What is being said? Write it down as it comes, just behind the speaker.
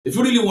If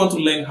you really want to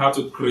learn how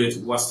to create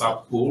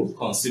WhatsApp pool,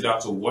 consider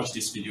to watch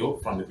this video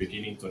from the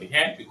beginning to the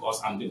end,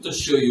 because I'm going to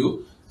show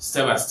you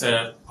step by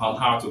step on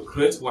how to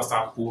create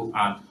WhatsApp pool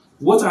and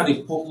what are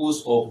the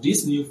purpose of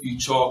this new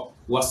feature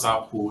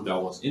WhatsApp pool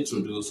that was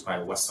introduced by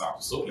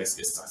WhatsApp. So let's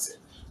get started.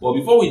 But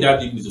before we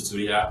dive into the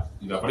tutorial,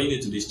 if you are very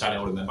new to this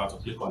channel, remember to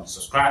click on the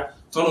subscribe,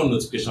 turn on the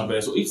notification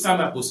bell, so each time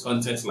I post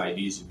content like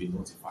this, you'll be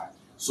notified.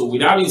 So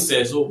with that being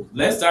said,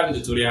 let's dive into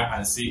the tutorial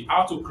and see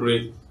how to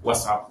create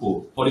WhatsApp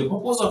pool. For the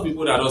purpose of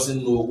people that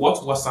doesn't know what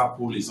WhatsApp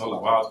pool is all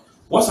about,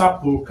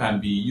 WhatsApp pool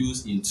can be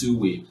used in two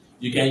ways.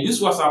 You can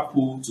use WhatsApp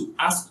pool to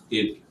ask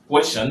a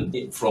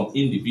question from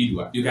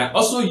individual. You can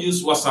also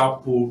use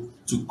WhatsApp pool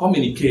to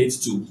communicate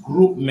to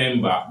group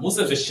member, most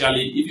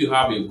especially if you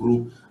have a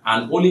group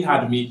and only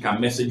admin can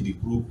message the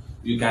group.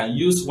 You can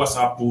use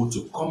WhatsApp pool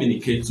to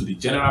communicate to the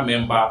general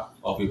member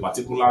of a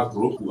particular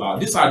group.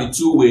 These are the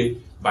two ways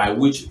by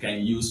which you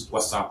can use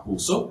WhatsApp pool.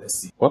 So let's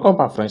see. Welcome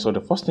back, friends. So the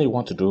first thing you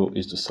want to do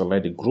is to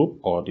select the group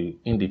or the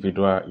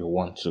individual you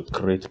want to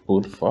create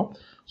pool for.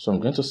 So I'm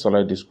going to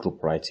select this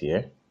group right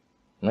here.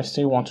 Next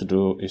thing you want to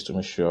do is to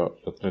make sure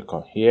you click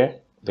on here,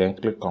 then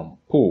click on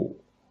pool.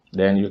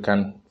 Then you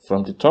can,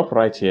 from the top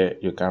right here,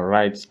 you can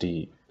write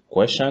the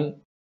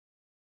question.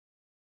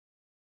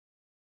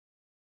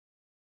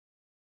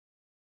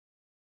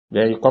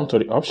 Then you come to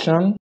the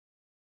option,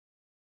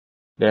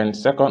 then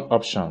second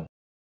option.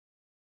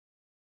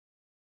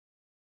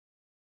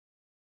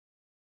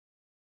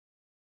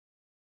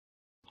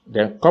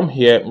 Then come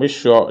here, make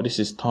sure this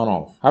is turned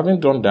off.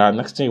 Having done that,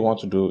 next thing you want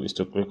to do is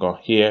to click on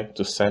here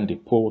to send the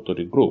poll to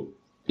the group.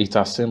 It's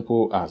as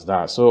simple as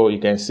that. So you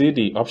can see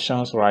the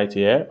options right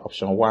here,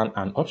 option 1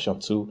 and option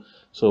 2.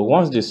 So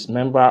once this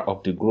member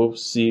of the group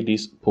see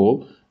this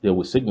poll, they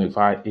will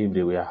signify if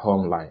they were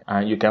online.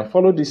 And you can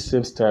follow this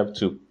same step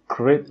to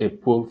create a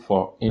poll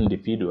for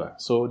individual.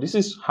 So this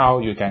is how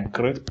you can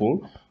create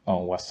poll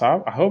on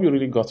WhatsApp. I hope you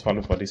really got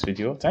value for this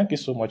video. Thank you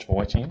so much for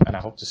watching, and I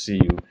hope to see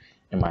you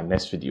in my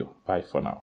next video. Bye for now.